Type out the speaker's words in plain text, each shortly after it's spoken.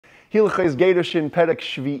Hilchos Geirushin Perek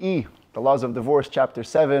Shvi'i, the laws of divorce, chapter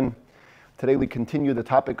 7. Today we continue the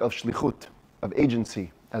topic of shlichut, of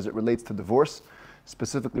agency, as it relates to divorce.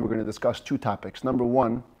 Specifically, we're going to discuss two topics. Number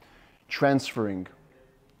one, transferring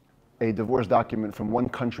a divorce document from one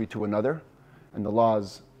country to another, and the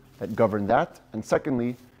laws that govern that. And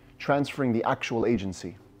secondly, transferring the actual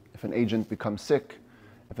agency. If an agent becomes sick,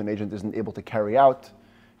 if an agent isn't able to carry out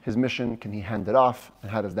his mission, can he hand it off, and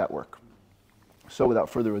how does that work? So without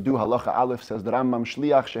further ado, Halacha Aleph says, the Rambam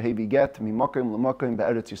Shliach shehevi get mimokim l'mokim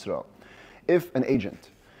be'eretz Yisrael. If an agent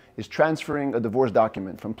is transferring a divorce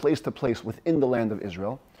document from place to place within the land of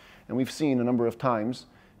Israel, and we've seen a number of times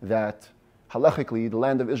that halachically the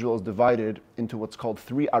land of Israel is divided into what's called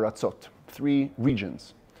three aratzot, three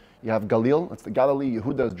regions. You have Galil, that's the Galilee,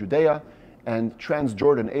 Yehuda is Judea, and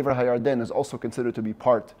Transjordan, Ever HaYarden, is also considered to be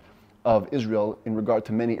part of Israel in regard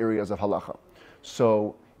to many areas of halacha.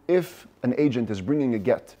 So if an agent is bringing a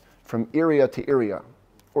get from area to area,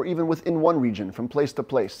 or even within one region, from place to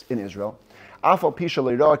place in Israel, even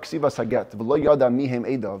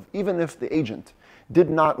if the agent did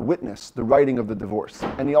not witness the writing of the divorce,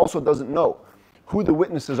 and he also doesn't know who the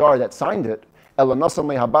witnesses are that signed it,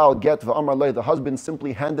 the husband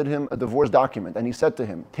simply handed him a divorce document, and he said to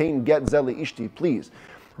him, Tain get zeli ishti, please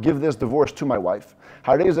give this divorce to my wife.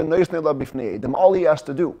 All he has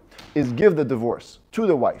to do is give the divorce to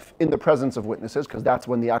the wife in the presence of witnesses, because that's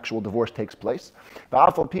when the actual divorce takes place. Even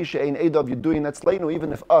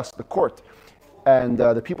if us, the court, and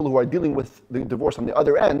the people who are dealing with the divorce on the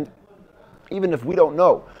other end, even if we don't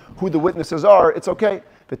know who the witnesses are, it's okay.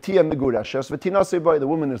 The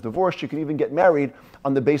woman is divorced. She can even get married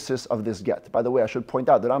on the basis of this get. By the way, I should point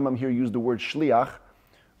out that Rambam here used the word shliach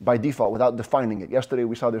by default without defining it. Yesterday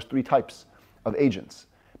we saw there's three types of agents.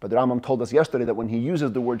 But the Rambam told us yesterday that when he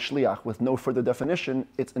uses the word shliach with no further definition,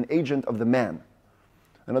 it's an agent of the man.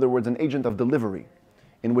 In other words, an agent of delivery,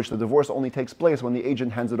 in which the divorce only takes place when the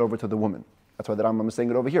agent hands it over to the woman. That's why the Rambam is saying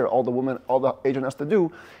it over here. All the agent has to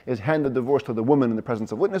do is hand the divorce to the woman in the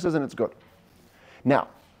presence of witnesses, and it's good. Now,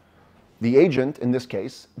 the agent, in this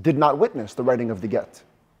case, did not witness the writing of the get.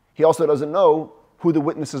 He also doesn't know who the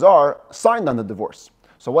witnesses are signed on the divorce.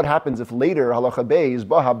 So what happens if later, halacha beis,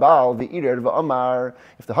 bahabal, v'irer v'amar,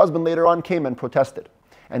 if the husband later on came and protested,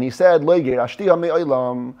 and he said,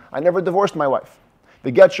 I never divorced my wife.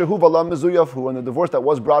 The get shehu v'lam mezuyavhu, and the divorce that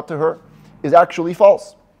was brought to her is actually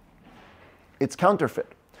false. It's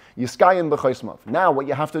counterfeit. Yiskayim b'chaismav. Now what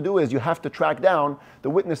you have to do is you have to track down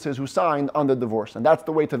the witnesses who signed on the divorce, and that's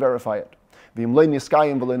the way to verify it. And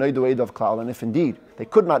if indeed they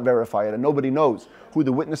could not verify it and nobody knows who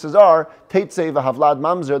the witnesses are, Teitzei v'havlad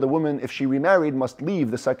mamzer, the woman, if she remarried, must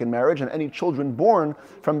leave the second marriage, and any children born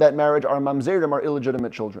from that marriage are mamzerim, are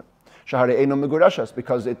illegitimate children. Shahare eino megurashas,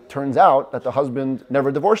 because it turns out that the husband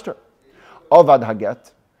never divorced her. Avad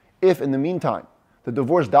haget, if in the meantime the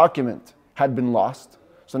divorce document had been lost,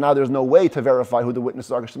 so now there's no way to verify who the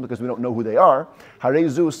witnesses are because we don't know who they are.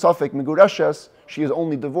 Harezu safek megurashas, she is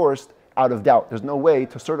only divorced out of doubt. There's no way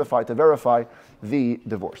to certify, to verify the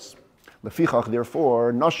divorce. Lefichach,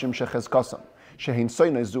 therefore, nashim shechezkasam, shehin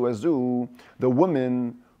soynei zu ezu, the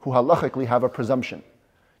women who halachically have a presumption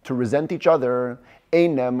to resent each other,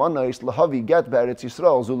 einem manais lahavi get be'eretz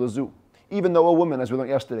Yisrael zu lezu. Even though a woman, as we learned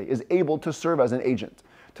yesterday, is able to serve as an agent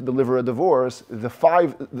to deliver a divorce, as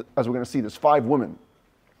we're going to see, there's 5 women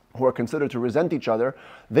who are considered to resent each other.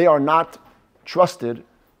 They are not trusted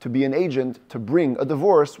to be an agent to bring a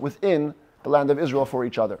divorce within the land of Israel for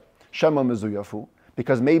each other. Shema mezuyafu,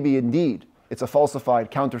 because maybe indeed it's a falsified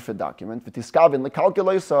counterfeit document. V'tiskavin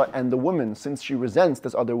lekalkuleisa, and the woman, since she resents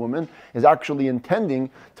this other woman, is actually intending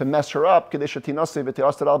to mess her up,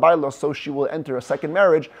 so she will enter a second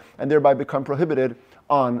marriage and thereby become prohibited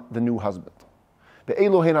on the new husband. These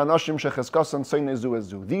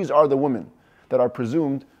are the women that are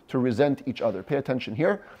presumed to resent each other. Pay attention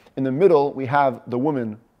here. In the middle, we have the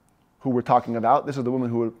woman who we're talking about. This is the woman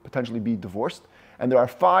who will potentially be divorced. And there are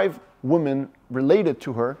 5 women related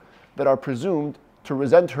to her that are presumed to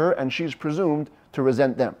resent her, and she's presumed to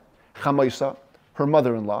resent them. Chamaisa, her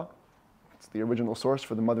mother-in-law. It's the original source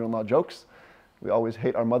for the mother-in-law jokes. We always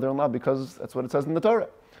hate our mother-in-law because that's what it says in the Torah.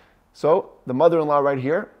 So, the mother-in-law right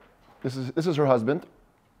here, this is her husband,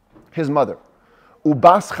 his mother.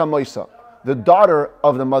 Ubas Chamaisa, the daughter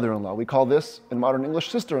of the mother-in-law. We call this, in modern English,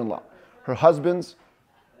 sister-in-law. Her husband's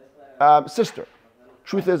sister.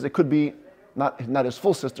 Truth is, it could be not his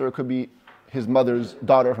full sister, it could be his mother's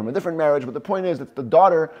daughter from a different marriage, but the point is, it's the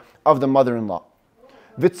daughter of the mother-in-law.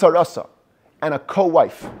 Vitsarasa, and a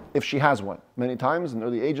co-wife, if she has one. Many times, in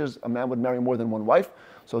early ages, a man would marry more than one wife.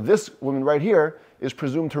 So this woman right here is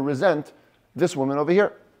presumed to resent this woman over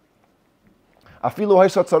here.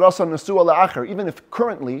 Even if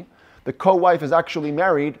currently the co-wife is actually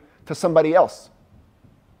married to somebody else.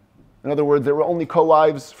 In other words, they were only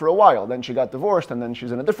co-wives for a while. Then she got divorced, and then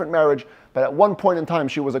she's in a different marriage. But at one point in time,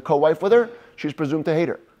 she was a co-wife with her. She's presumed to hate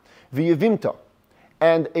her. V'yevimta,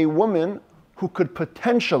 and a woman who could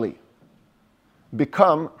potentially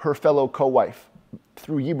become her fellow co-wife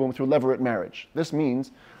through yibum, through levirate marriage. This means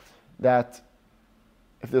that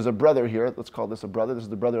if there's a brother here, let's call this a brother. This is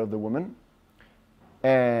the brother of the woman,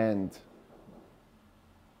 and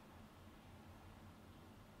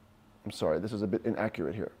I'm sorry, this is a bit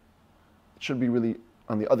inaccurate here. It should be really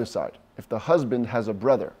on the other side. If the husband has a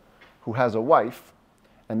brother who has a wife,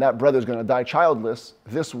 and that brother is going to die childless,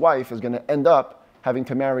 this wife is going to end up having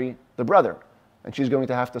to marry the brother, and she's going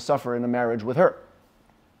to have to suffer in a marriage with her.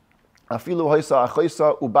 Even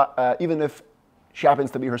if she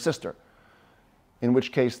happens to be her sister, in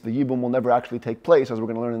which case the yibum will never actually take place, as we're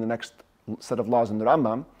going to learn in the next set of laws in the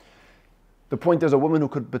Rambam. The point is a woman who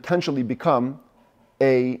could potentially become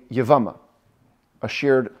a yevama, a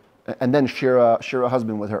shared, and then share a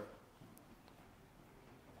husband with her.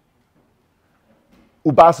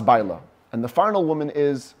 Ubas baila, and the final woman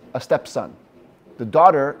is a stepson, the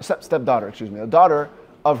daughter, stepdaughter, the daughter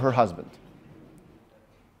of her husband.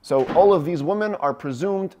 So all of these women are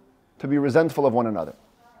presumed to be resentful of one another,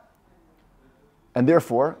 and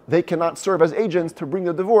therefore they cannot serve as agents to bring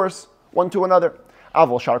the divorce one to another.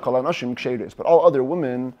 Aval shar kol hanashim ksheris, but all other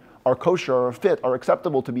women are kosher, or fit, are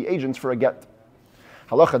acceptable to be agents for a get.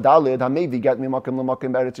 Halacha dalid hamevi get mimakim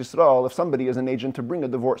lemakim b'eretz Yisrael. If somebody is an agent to bring a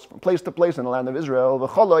divorce from place to place in the land of Israel,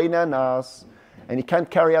 v'cholo inanas, and he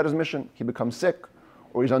can't carry out his mission, he becomes sick,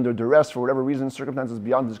 or he's under duress for whatever reason, circumstances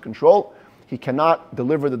beyond his control, he cannot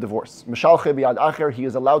deliver the divorce. Mishalche b'yad acher, he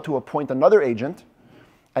is allowed to appoint another agent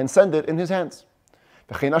and send it in his hands.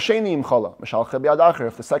 V'chein hasheni im chala, mishalche b'yad acher.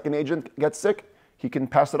 If the second agent gets sick, he can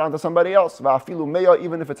pass it on to somebody else. Va'afilu meya,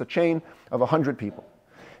 even if it's a chain of 100 people.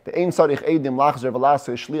 There's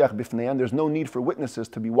no need for witnesses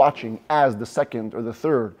to be watching as the second or the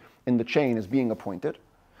third in the chain is being appointed.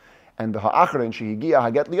 And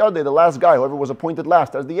the last guy, whoever was appointed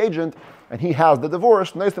last as the agent, and he has the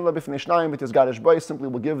divorce, simply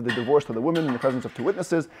will give the divorce to the woman in the presence of two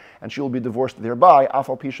witnesses, and she will be divorced thereby,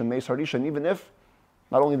 even if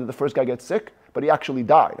not only did the first guy get sick, but he actually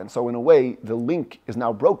died. And so in a way, the link is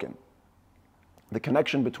now broken. The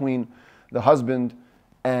connection between the husband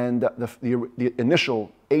and the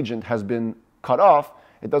initial agent has been cut off.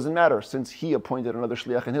 It doesn't matter. Since he appointed another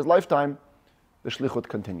shliach in his lifetime, the shlichut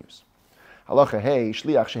continues. Halacha hey,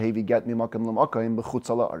 shliach shehevi get mimakim l'makim b'chutz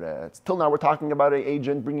ha'aretz. Till now we're talking about an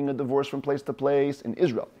agent bringing a divorce from place to place in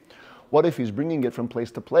Israel. What if he's bringing it from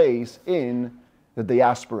place to place in the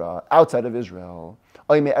diaspora, outside of Israel?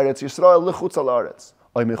 Oy me'eretz Yisrael l'chutz ha'aretz.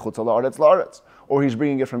 Oy me'chutz ha'aretz la'aretz. Or he's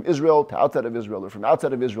bringing it from Israel to outside of Israel, or from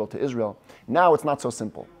outside of Israel to Israel. Now it's not so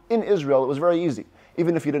simple. In Israel, it was very easy.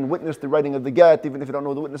 Even if you didn't witness the writing of the get, even if you don't know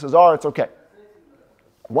who the witnesses are, it's okay.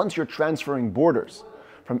 Once you're transferring borders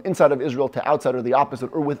from inside of Israel to outside, or the opposite,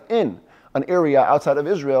 or within an area outside of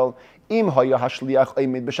Israel, only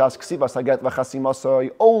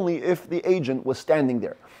if the agent was standing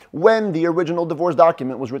there. When the original divorce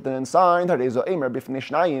document was written and signed,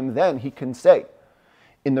 then he can say,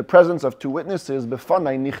 in the presence of two witnesses, I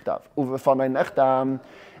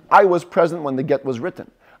was present when the get was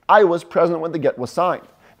written. I was present when the get was signed.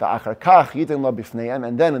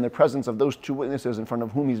 And then in the presence of those two witnesses in front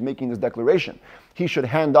of whom he's making this declaration, he should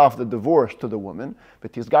hand off the divorce to the woman,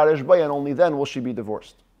 and only then will she be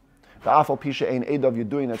divorced.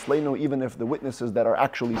 Even if the witnesses that are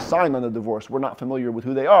actually signed on the divorce, we're not familiar with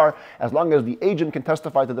who they are, as long as the agent can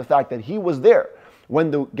testify to the fact that he was there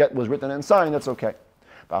when the get was written and signed, that's okay.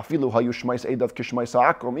 Even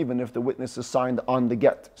if the witnesses signed on the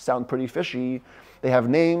get sound pretty fishy, they have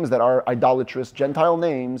names that are idolatrous, Gentile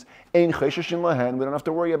names, we don't have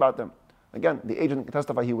to worry about them. Again, the agent can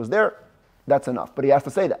testify he was there, that's enough. But he has to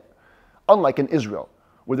say that. Unlike in Israel,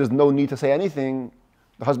 where there's no need to say anything,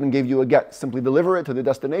 the husband gave you a get, simply deliver it to the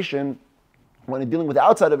destination. When you're dealing with the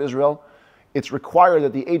outside of Israel, it's required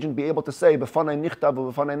that the agent be able to say, I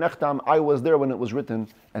was there when it was written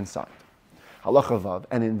and signed. Halacha vav,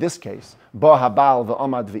 and in this case, ba habal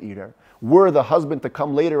v'amad v'ira, were the husband to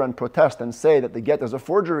come later and protest and say that the get is a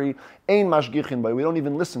forgery, ein mashgichin, but we don't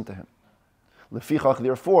even listen to him. Lefichach,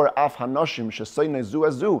 therefore, af hanashim shesoynei zu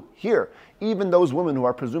azu, here, even those women who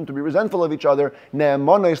are presumed to be resentful of each other,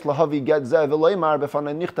 ne'emones lahavi get zeh v'leimar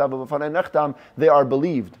b'fanei nichtav v'fanei nechtam, they are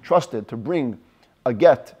believed, trusted to bring a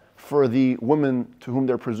get for the woman to whom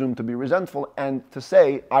they're presumed to be resentful and to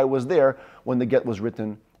say, I was there when the get was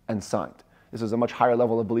written and signed. This is a much higher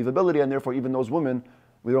level of believability, and therefore even those women,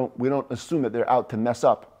 we don't assume that they're out to mess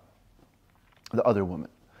up the other woman.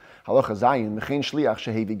 Halacha Zayin, Mechein Shliach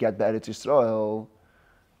Shehevi Get Be'eretz Yisrael.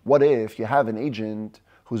 What if you have an agent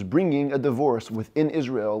who's bringing a divorce within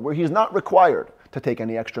Israel where he's not required to take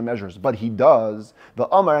any extra measures, but he does, the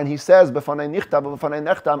Amar, and he says, B'fanei nichtav, b'fanei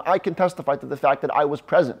nechtam, I can testify to the fact that I was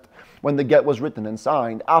present when the get was written and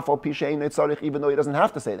signed, Afal Pi She'ein Tzarich, even though he doesn't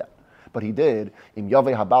have to say that. But he did. Im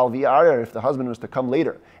Yaveh Habal V'Yarer, if the husband was to come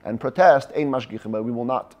later and protest, Ein Mashgichim, but we will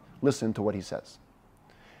not listen to what he says.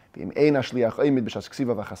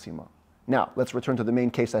 Now, let's return to the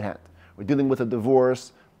main case at hand. We're dealing with a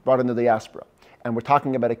divorce brought in the diaspora. And we're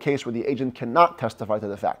talking about a case where the agent cannot testify to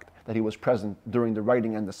the fact that he was present during the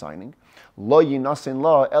writing and the signing.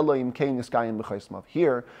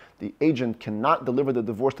 Here, the agent cannot deliver the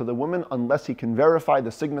divorce to the woman unless he can verify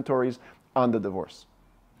the signatories on the divorce.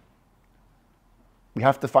 We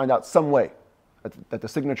have to find out some way that the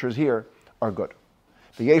signatures here are good.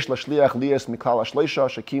 The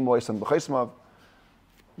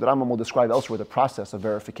Rambam will describe elsewhere the process of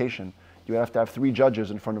verification. You have to have 3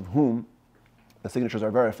 judges in front of whom the signatures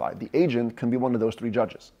are verified. The agent can be one of those 3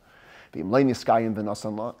 judges.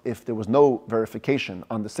 If there was no verification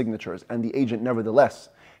on the signatures and the agent nevertheless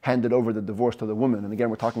handed over the divorce to the woman, and again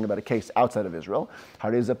we're talking about a case outside of Israel,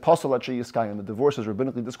 and the divorce is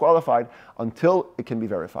rabbinically disqualified until it can be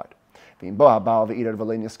verified. And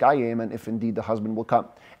if indeed the husband will come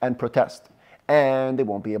and protest, and they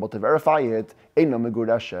won't be able to verify it,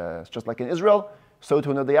 just like in Israel, so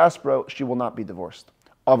too in the diaspora, she will not be divorced.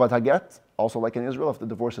 Avat haget, also like in Israel, if the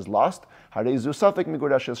divorce is lost,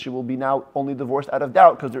 she will be now only divorced out of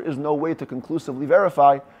doubt, because there is no way to conclusively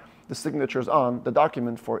verify the signatures on the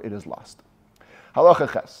document, for it is lost.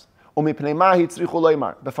 Halacha ches. What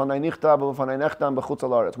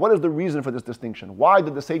is the reason for this distinction? Why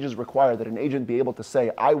did the sages require that an agent be able to say,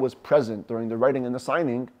 I was present during the writing and the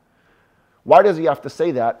signing? Why does he have to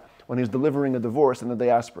say that when he's delivering a divorce in the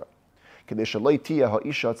diaspora?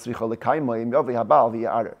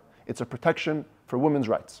 It's a protection for women's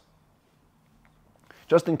rights.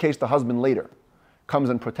 Just in case the husband later comes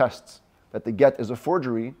and protests that the get is a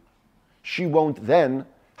forgery, she won't then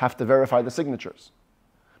have to verify the signatures.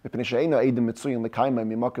 It's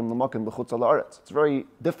very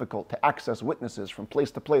difficult to access witnesses from place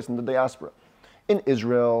to place in the diaspora. In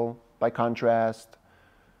Israel, by contrast,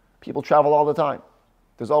 people travel all the time.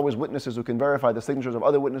 There's always witnesses who can verify the signatures of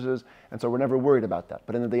other witnesses, and so we're never worried about that.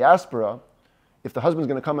 But in the diaspora, if the husband's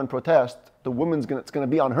going to come and protest, it's going to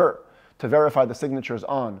be on her to verify the signatures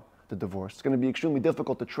on the divorce. It's going to be extremely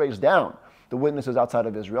difficult to trace down the witnesses outside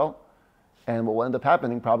of Israel, and what will end up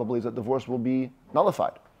happening probably is that divorce will be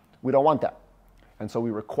nullified. We don't want that. And so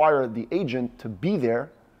we require the agent to be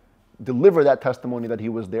there, deliver that testimony that he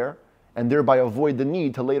was there, and thereby avoid the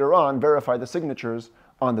need to later on verify the signatures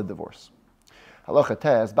on the divorce. What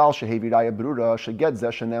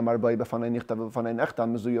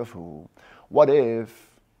if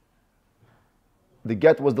the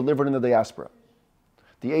get was delivered in the diaspora?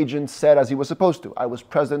 The agent said as he was supposed to, I was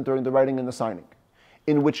present during the writing and the signing.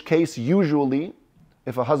 In which case, usually,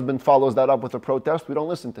 if a husband follows that up with a protest, we don't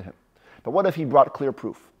listen to him. But what if he brought clear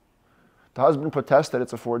proof? The husband protests that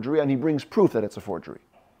it's a forgery, and he brings proof that it's a forgery.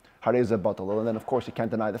 And then, of course, he can't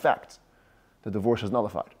deny the facts. The divorce is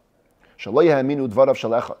nullified. The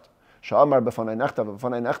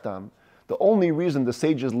only reason the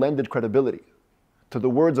sages lended credibility to the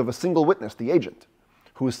words of a single witness, the agent,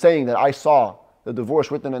 who is saying that I saw the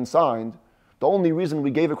divorce written and signed, the only reason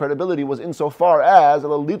we gave it credibility was insofar as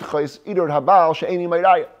only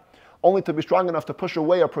to be strong enough to push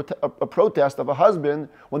away a protest of a husband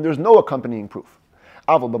when there's no accompanying proof.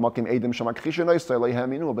 But if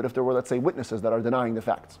there were, let's say, witnesses that are denying the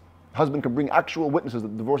facts, the husband can bring actual witnesses that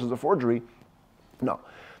the divorce is a forgery. No,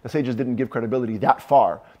 the sages didn't give credibility that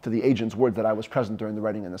far to the agent's word that I was present during the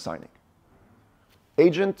writing and the signing.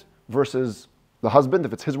 Agent versus the husband,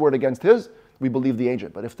 if it's his word against his, we believe the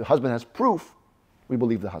agent. But if the husband has proof, we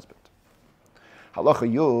believe the husband. Halacha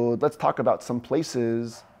Yud, let's talk about some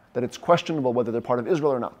places that it's questionable whether they're part of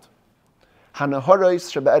Israel or not.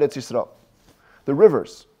 Hanaharais shebe'eretz Yisrael, the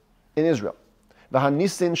rivers in Israel.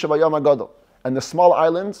 V'hanisin shebayam hagadol, and the small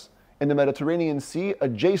islands in the Mediterranean Sea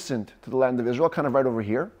adjacent to the land of Israel, kind of right over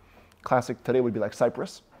here. Classic today would be like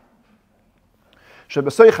Cyprus.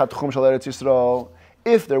 Shebesoichat tchum shel Eretz Yisrael,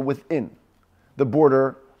 if they're within the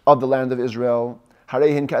border of the land of Israel,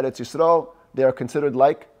 hareihin k'Eretz Yisrael, they are considered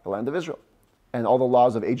like the land of Israel. And all the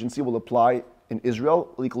laws of agency will apply in Israel,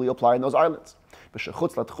 equally apply in those islands. But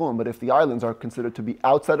if the islands are considered to be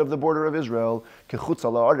outside of the border of Israel,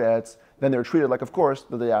 then they're treated like, of course,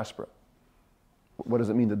 the diaspora. What does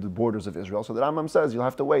it mean, the borders of Israel? So the Rambam says you'll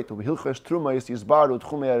have to wait. In the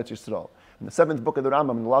 7th book of the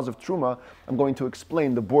Rambam, in the laws of Truma, I'm going to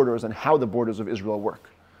explain the borders and how the borders of Israel work.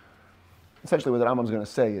 Essentially what the Rambam is going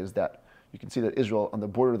to say is that you can see that Israel on the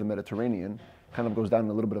border of the Mediterranean kind of goes down in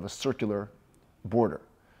a little bit of a circular border.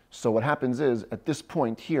 So what happens is, at this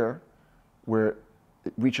point here, where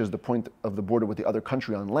it reaches the point of the border with the other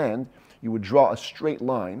country on land, you would draw a straight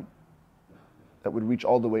line that would reach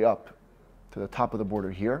all the way up to the top of the border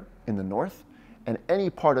here in the north, and any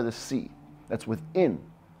part of the sea that's within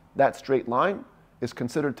that straight line is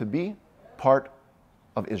considered to be part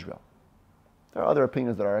of Israel. There are other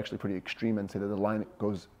opinions that are actually pretty extreme and say that the line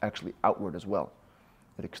goes actually outward as well.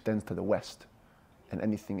 It extends to the west, and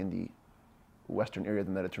anything in the western area of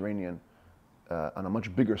the Mediterranean on a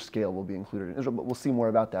much bigger scale will be included in Israel, but we'll see more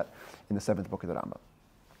about that in the 7th book of the Rambam.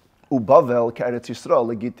 Ubavel k'eretz Yisrael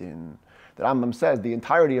legitin. The Rambam says the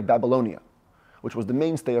entirety of Babylonia, which was the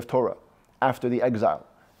mainstay of Torah after the exile,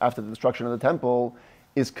 after the destruction of the temple,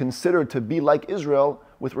 is considered to be like Israel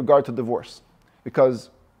with regard to divorce. Because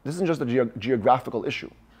this isn't just a geographical issue.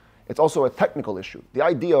 It's also a technical issue. The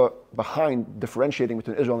idea behind differentiating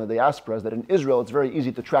between Israel and the diaspora is that in Israel it's very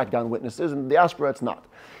easy to track down witnesses, and in the diaspora it's not.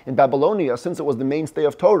 In Babylonia, since it was the mainstay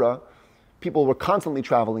of Torah, people were constantly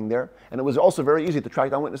traveling there, and it was also very easy to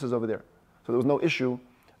track down witnesses over there. So there was no issue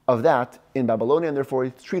of that in Babylonia, and therefore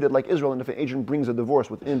it's treated like Israel, and if an agent brings a divorce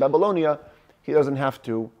within Babylonia, he doesn't have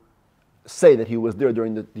to say that he was there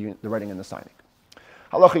during the writing and the signing.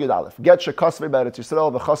 Halacha Yud Aleph. Get shekasvei b'eretz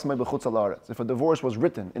Yisrael v'chasmei b'chutz ha'aretz. If a divorce was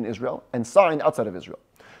written in Israel and signed outside of Israel,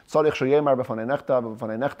 tzarich sheyemar b'fanei nechtav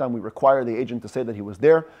v'fanei nechtam, we require the agent to say that he was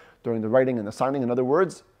there during the writing and the signing. In other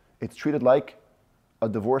words, it's treated like a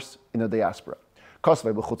divorce in a diaspora.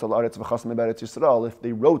 Kasvei b'chutz ha'aretz v'chasmei b'eretz Yisrael. If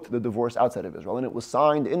they wrote the divorce outside of Israel and it was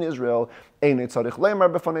signed in Israel, einei tzarich leimar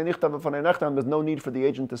b'fanei nechtav v'fanei nechtam. There's no need for the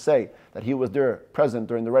agent to say that he was there present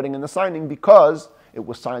during the writing and the signing because it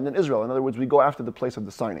was signed in Israel. In other words, we go after the place of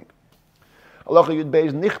the signing. What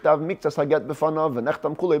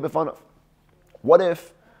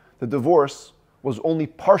if the divorce was only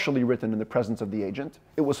partially written in the presence of the agent?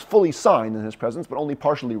 It was fully signed in his presence, but only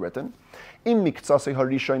partially written. If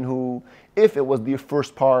it was the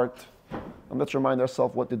first part, and let's remind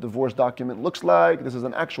ourselves what the divorce document looks like. This is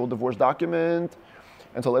an actual divorce document.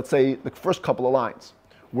 And so let's say the first couple of lines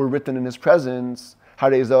were written in his presence. The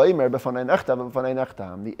agent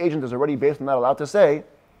is already, based on that, allowed to say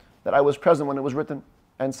that I was present when it was written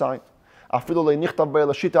and signed. Even if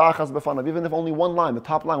only one line, the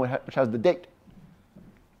top line which has the date,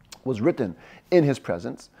 was written in his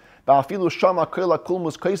presence. Even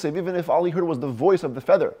if all he heard was the voice of the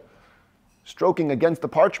feather stroking against the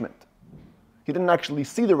parchment. He didn't actually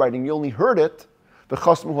see the writing, he only heard it. And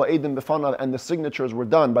the signatures were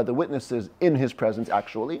done by the witnesses in his presence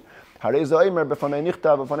actually.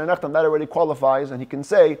 That already qualifies, and he can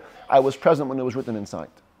say, I was present when it was written and signed.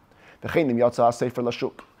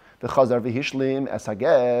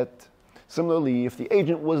 Similarly, if the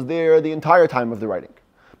agent was there the entire time of the writing,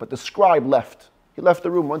 but the scribe left, he left the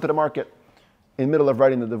room, went to the market in the middle of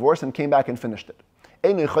writing the divorce and came back and finished it.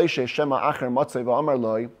 We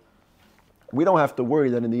don't have to worry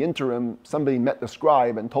that in the interim somebody met the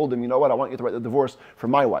scribe and told him, you know what, I want you to write the divorce for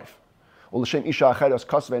my wife. And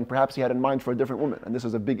perhaps he had in mind for a different woman. And this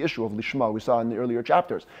is a big issue of lishma. We saw in the earlier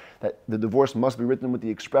chapters that the divorce must be written with the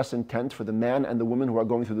express intent for the man and the woman who are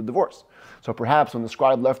going through the divorce. So perhaps when the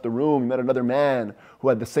scribe left the room, he met another man who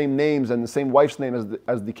had the same names and the same wife's name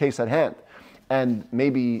as the case at hand. And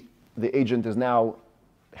maybe the agent is now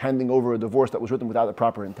handing over a divorce that was written without the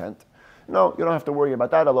proper intent. No, you don't have to worry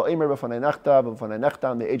about that.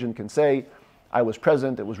 The agent can say, I was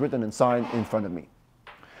present, it was written and signed in front of me.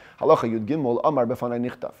 Halacha Yud Gimel Amar b'fanei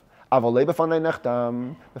nichtav. Avalei b'fanei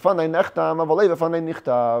nechtam. B'fanei nechtam, avalei b'fanei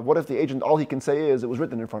nichtav. What if the agent, all he can say is, it was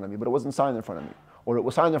written in front of me, but it wasn't signed in front of me? Or it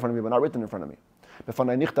was signed in front of me, but not written in front of me?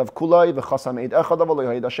 B'fanei nichtav kulai v'chasam eid echad avalei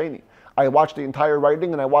ha'ed hasheni. I watched the entire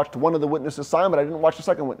writing and I watched one of the witnesses sign, but I didn't watch the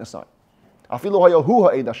second witness sign. Afilu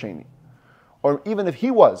hayahu ha'ed hasheni. Or even if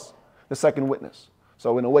he was the second witness.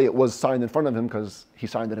 So in a way it was signed in front of him because he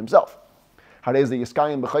signed it himself. We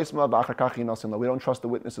don't trust the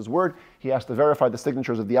witness's word. He has to verify the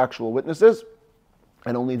signatures of the actual witnesses,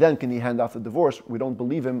 and only then can he hand off the divorce. We don't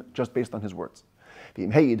believe him just based on his words. But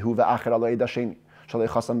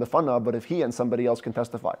if he and somebody else can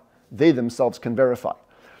testify, they themselves can verify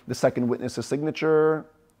the second witness's signature,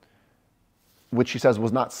 which he says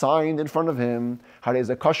was not signed in front of him,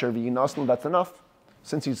 that's enough.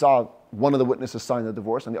 Since he saw one of the witnesses sign the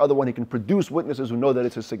divorce, and the other one he can produce witnesses who know that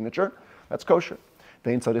it's his signature, that's kosher.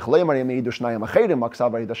 Certainly,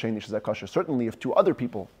 if two other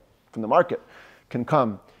people from the market can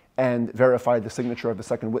come and verify the signature of the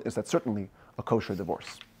second witness, that's certainly a kosher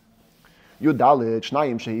divorce. If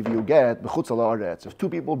two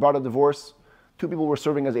people brought a divorce, two people were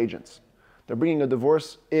serving as agents. They're bringing a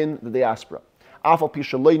divorce in the diaspora. Even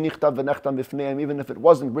if it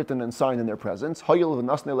wasn't written and signed in their presence, since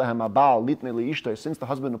the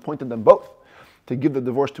husband appointed them both to give the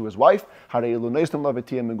divorce to his wife, they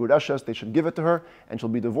should give it to her, and she'll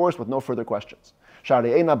be divorced with no further questions.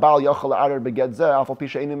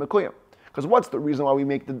 Because what's the reason why we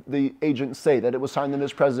make the agent say that it was signed in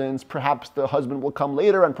his presence? Perhaps the husband will come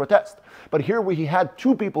later and protest. But here where he had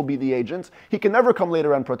two people be the agents, he can never come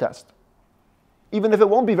later and protest, even if it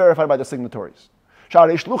won't be verified by the signatories.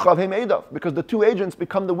 Because the two agents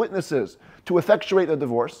become the witnesses to effectuate the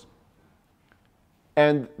divorce,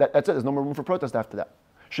 and that's it. There's no more room for protest after that.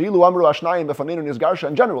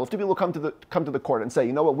 In general, if two people come to the court and say,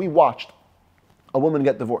 you know what, we watched a woman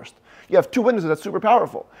get divorced. You have two witnesses, that's super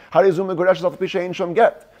powerful.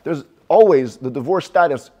 There's always the divorce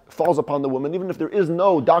status falls upon the woman, even if there is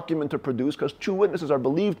no document to produce, because two witnesses are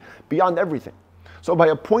believed beyond everything. So by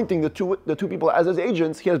appointing the two people as his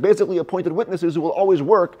agents, he has basically appointed witnesses who will always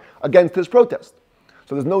work against his protest.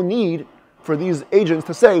 So there's no need for these agents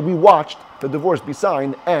to say, we watched the divorce be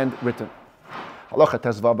signed and written. When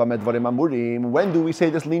do we say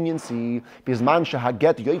this leniency? If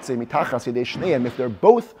they're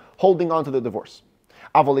both holding on to the divorce.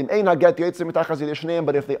 But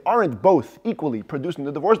if they aren't both equally producing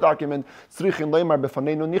the divorce document, they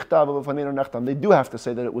do have to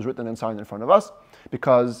say that it was written and signed in front of us,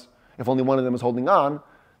 because if only one of them is holding on,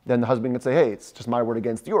 then the husband can say, hey, it's just my word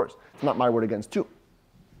against yours. It's not my word against two.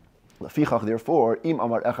 Therefore, if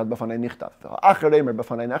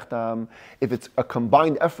it's a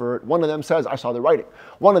combined effort, one of them says, I saw the writing.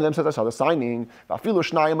 One of them says, I saw the signing.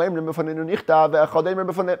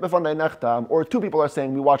 Or two people are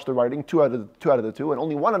saying, we watched the writing, two out of the two, and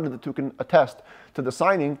only one out of the two can attest to the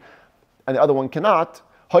signing, and the other one cannot.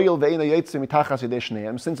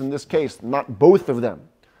 Since in this case, not both of them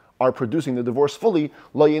are producing the divorce fully,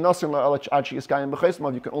 you can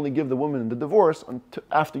only give the woman the divorce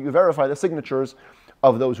after you verify the signatures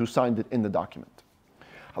of those who signed it in the document.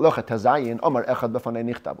 If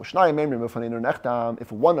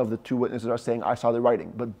one of the two witnesses are saying, I saw the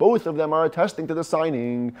writing, but both of them are attesting to the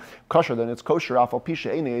signing, kosher, then it's kosher,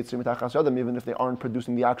 even if they aren't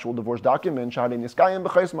producing the actual divorce document.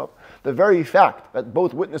 The very fact that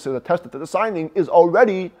both witnesses attested to the signing is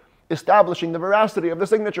already establishing the veracity of the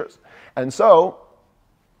signatures. And so,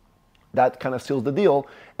 that kind of seals the deal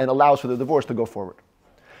and allows for the divorce to go forward.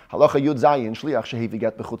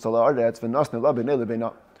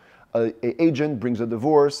 An agent brings a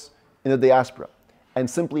divorce in the diaspora and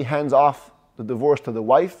simply hands off the divorce to the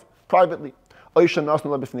wife privately. Or he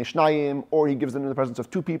gives them in the presence of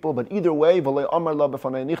two people, but either way, he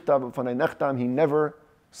never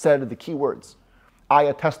said the key words.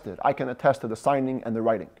 I can attest to the signing and the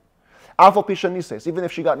writing. Even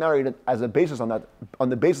if she got married as a basis on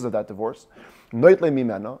the basis of that divorce, the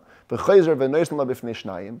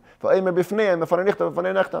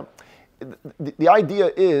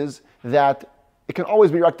idea is that it can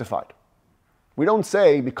always be rectified. We don't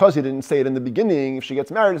say, because he didn't say it in the beginning, if she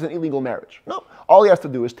gets married, it's an illegal marriage. No. All he has to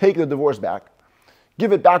do is take the divorce back,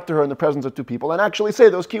 give it back to her in the presence of two people, and actually say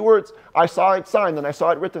those key words. I saw it signed and I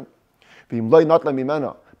saw it written.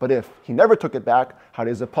 But if he never took it back,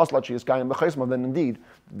 then indeed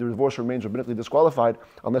the divorce remains rabbinically disqualified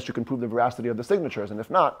unless you can prove the veracity of the signatures. And if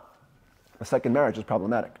not, the second marriage is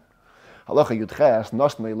problematic. He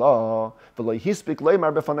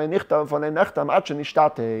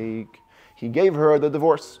gave her the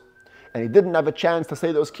divorce, and he didn't have a chance to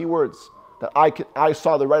say those key words, that I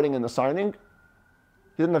saw the writing and the signing.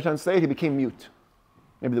 He didn't have a chance to say it, he became mute.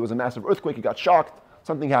 Maybe there was a massive earthquake, he got shocked,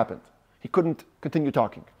 something happened. He couldn't continue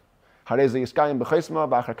talking. Too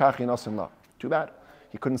bad.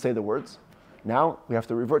 He couldn't say the words. Now we have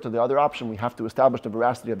to revert to the other option. We have to establish the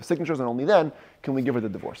veracity of the signatures, and only then can we give her the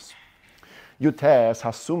divorce. Based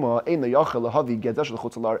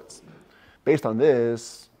on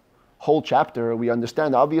this whole chapter, we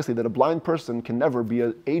understand obviously that a blind person can never be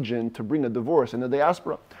an agent to bring a divorce in the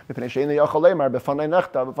diaspora. He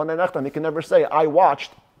can never say, I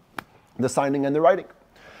watched the signing and the writing.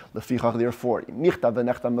 Therefore,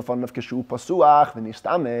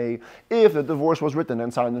 if the divorce was written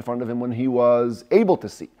and signed in front of him when he was able to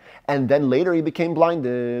see, and then later he became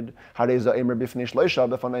blinded, he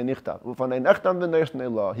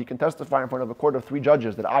can testify in front of a court of three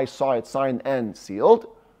judges that I saw it signed and sealed,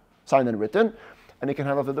 signed and written, and he can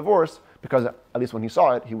handle the divorce because at least when he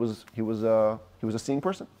saw it, he was a seeing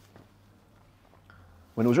person.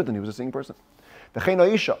 When it was written, he was a seeing person.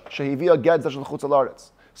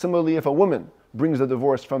 Similarly, if a woman brings the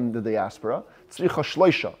divorce from the diaspora,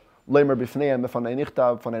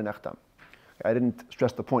 I didn't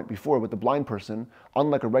stress the point before with the blind person.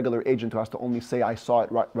 Unlike a regular agent who has to only say, I saw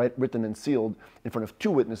it written and sealed in front of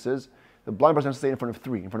 2 witnesses, the blind person has to say it in front of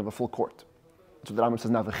 3, in front of a full court. So the Rambam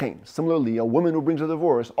says, Navechein. Similarly, a woman who brings a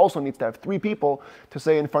divorce also needs to have 3 people to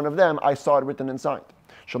say in front of them, I saw it written and signed.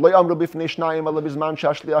 When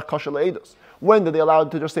do they allow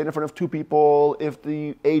to just say it in front of 2 people if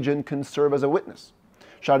the agent can serve as a witness?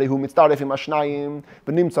 Because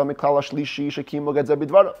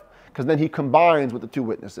then he combines with the 2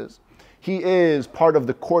 witnesses. He is part of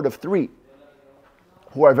the court of 3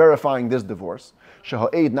 who are verifying this divorce. Because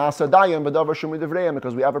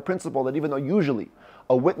we have a principle that even though usually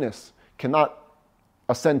a witness cannot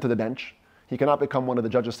ascend to the bench, he cannot become one of the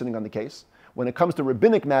judges sitting on the case. When it comes to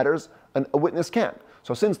rabbinic matters, a witness can.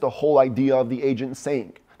 So since the whole idea of the agent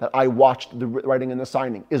saying that I watched the writing and the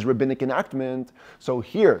signing is rabbinic enactment, so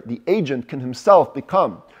here the agent can himself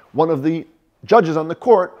become one of the judges on the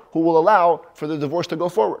court who will allow for the divorce to go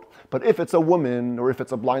forward. But if it's a woman or if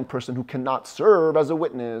it's a blind person who cannot serve as a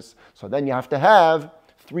witness, so then you have to have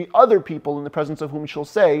 3 other people in the presence of whom she'll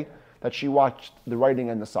say that she watched the writing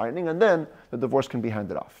and the signing, and then the divorce can be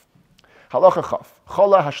handed off. Halacha chaf.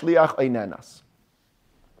 Chola hashliach einanas.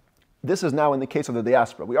 This is now in the case of the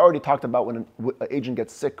diaspora. We already talked about when an agent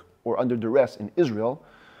gets sick or under duress in Israel.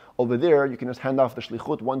 Over there, you can just hand off the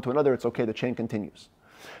shlichut one to another. It's okay, the chain continues.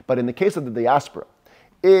 But in the case of the diaspora,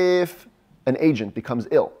 if an agent becomes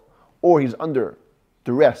ill or he's under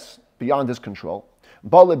duress beyond his control,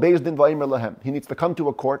 he needs to come to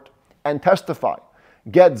a court and testify.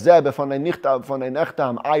 I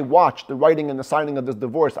watched the writing and the signing of this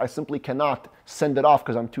divorce. I simply cannot send it off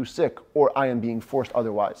because I'm too sick or I am being forced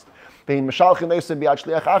otherwise. And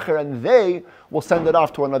they will send it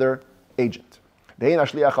off to another agent. And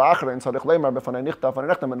of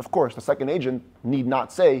course, the second agent need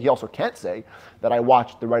not say, he also can't say, that I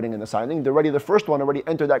watched the writing and the signing. The first one already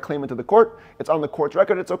entered that claim into the court. It's on the court's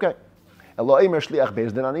record, it's okay. All he has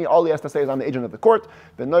to say is, I'm the agent of the court.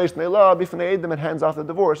 And hands off the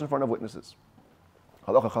divorce in front of witnesses.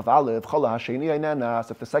 If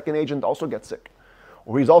the second agent also gets sick,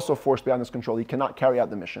 or he's also forced beyond his control, he cannot carry out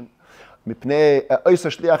the mission.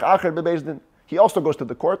 He also goes to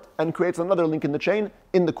the court and creates another link in the chain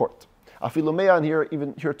in the court. And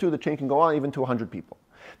here too, the chain can go on even to 100 people.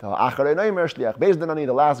 The last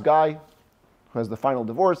guy who has the final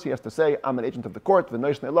divorce, he has to say, I'm an agent of the court, and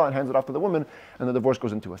hands it off to the woman, and the divorce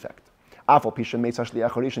goes into effect. Even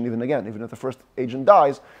if the first agent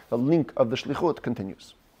dies, the link of the shlichut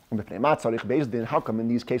continues. How come in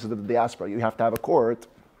these cases of the diaspora you have to have a court?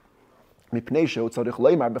 Only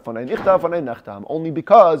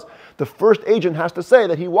because the first agent has to say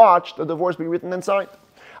that he watched the divorce be written and signed.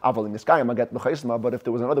 But if there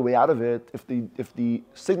was another way out of it, if the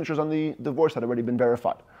signatures on the divorce had already been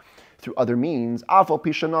verified through other means, even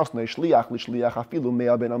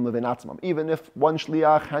if one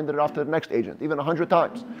shliach handed it off to the next agent, even 100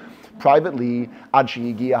 times, privately,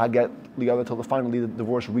 until finally the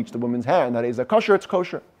divorce reached the woman's hand, that is a kosher, it's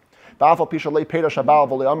kosher. Even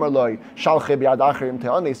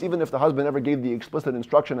if the husband never gave the explicit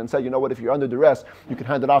instruction and said, you know what, if you're under duress, you can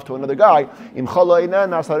hand it off to another guy, you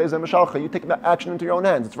take that action into your own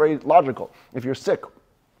hands. It's very logical. If you're sick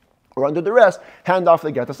or under duress, hand off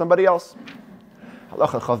the get to somebody else.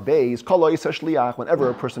 Whenever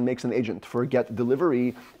a person makes an agent for get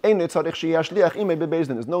delivery,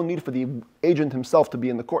 there's no need for the agent himself to be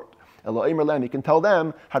in the court. He can tell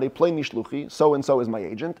them, so and so is my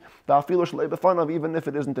agent, even if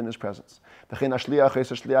it isn't in his presence. An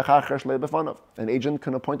agent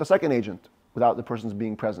can appoint a second agent without the person's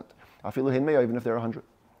being present, even if there are 100.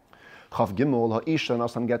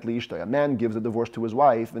 A man gives a divorce to his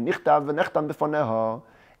wife, and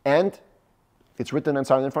it's written and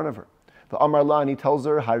signed in front of her. And he tells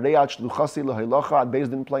her, I don't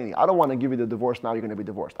want to give you the divorce now, you're going to be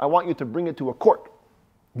divorced. I want you to bring it to a court.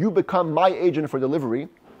 You become my agent for delivery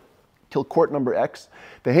till court number X.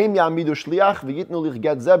 They're going to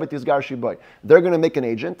make an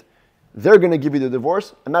agent. They're going to give you the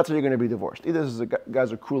divorce, and that's how you're going to be divorced. Either this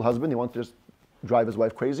guy's a cruel husband, he wants to just drive his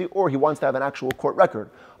wife crazy, or he wants to have an actual court record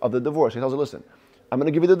of the divorce. He tells her, listen, I'm going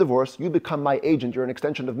to give you the divorce. You become my agent. You're an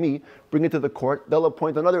extension of me. Bring it to the court. They'll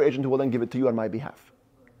appoint another agent who will then give it to you on my behalf.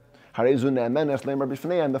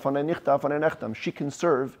 She can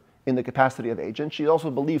serve in the capacity of agent. She's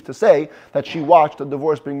also believed to say that she watched the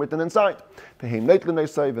divorce being written and signed.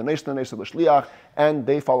 And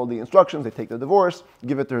they follow the instructions. They take the divorce,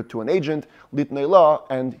 give it to an agent,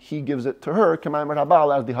 and he gives it to her,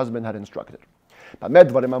 as the husband had instructed.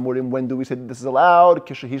 When do we say that this is allowed?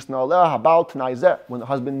 When the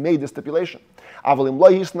husband made the stipulation.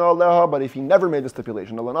 But if he never made the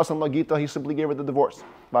stipulation, he simply gave her the divorce.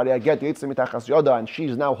 And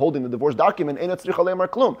she's now holding the divorce document.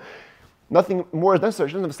 Nothing more is necessary.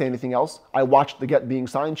 She doesn't have to say anything else. I watched the get being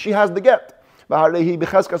signed. She has the get.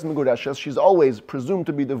 She's always presumed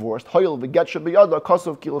to be divorced. The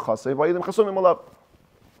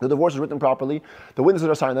divorce is written properly. The witnesses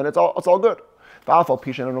are signed, and it's all good. And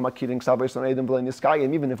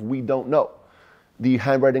even if we don't know the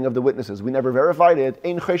handwriting of the witnesses, we never verified it,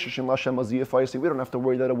 we don't have to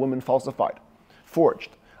worry that a woman falsified,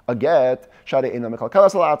 forged a get. She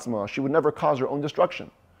would never cause her own destruction.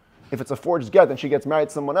 If it's a forged get and she gets married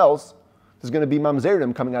to someone else, there's going to be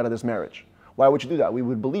mamzerim coming out of this marriage. Why would you do that? We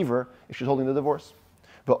would believe her if she's holding the divorce.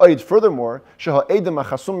 But furthermore,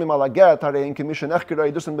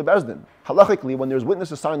 halachically, when there's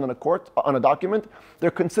witnesses signed on a document,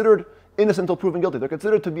 they're considered innocent until proven guilty. They're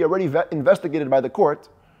considered to be already investigated by the court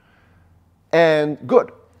and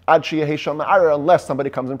good, unless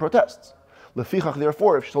somebody comes and protests.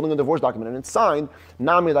 Therefore, if she's holding a divorce document and it's signed,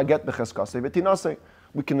 we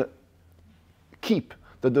can keep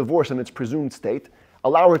the divorce in its presumed state,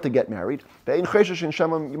 allow her to get married,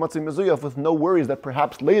 with no worries that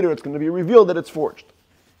perhaps later it's going to be revealed that it's forged.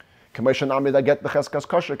 The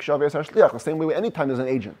same way anytime there's an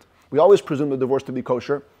agent. We always presume the divorce to be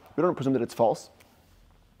kosher. We don't presume that it's false.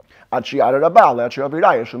 Till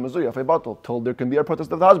there can be a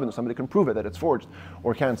protest of the husband, somebody can prove it, that it's forged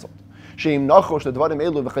or cancelled.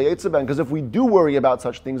 Because if we do worry about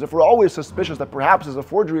such things, if we're always suspicious that perhaps there's a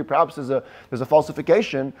forgery, perhaps there's a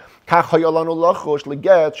falsification, then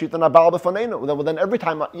every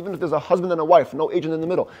time, even if there's a husband and a wife, no agent in the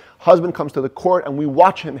middle, husband comes to the court and we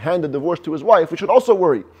watch him hand the divorce to his wife, we should also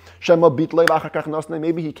worry.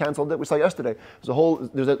 Maybe he canceled it. We saw yesterday,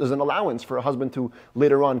 there's an allowance for a husband to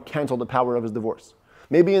later on cancel the power of his divorce.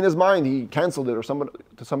 Maybe in his mind he canceled it, or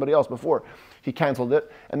to somebody else before he canceled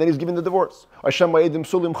it, and then he's giving the divorce. Maybe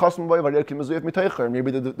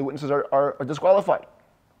the witnesses are disqualified.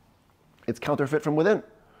 It's counterfeit from within.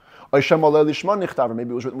 Maybe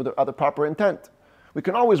it was written without the proper intent. We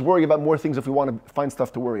can always worry about more things if we want to find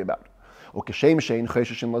stuff to worry about. The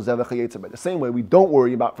same way we don't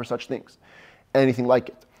worry about for such things, anything like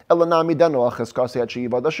it. We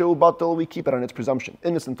keep it on its presumption.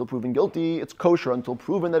 Innocent until proven guilty, it's kosher until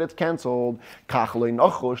proven that it's cancelled. There's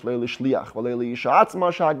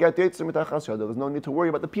no need to worry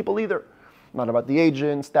about the people either. Not about the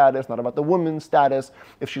agent status, not about the woman's status,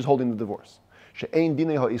 if she's holding the divorce.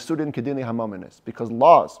 Because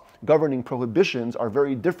laws governing prohibitions are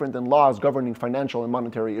very different than laws governing financial and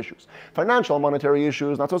monetary issues. Financial and monetary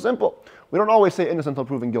issues, not so simple. We don't always say innocent until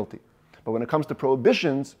proven guilty. But when it comes to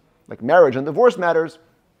prohibitions, like marriage and divorce matters,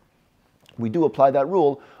 we do apply that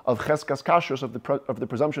rule of cheskas kashrus, of the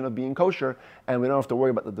presumption of being kosher, and we don't have to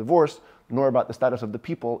worry about the divorce, nor about the status of the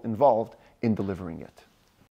people involved in delivering it.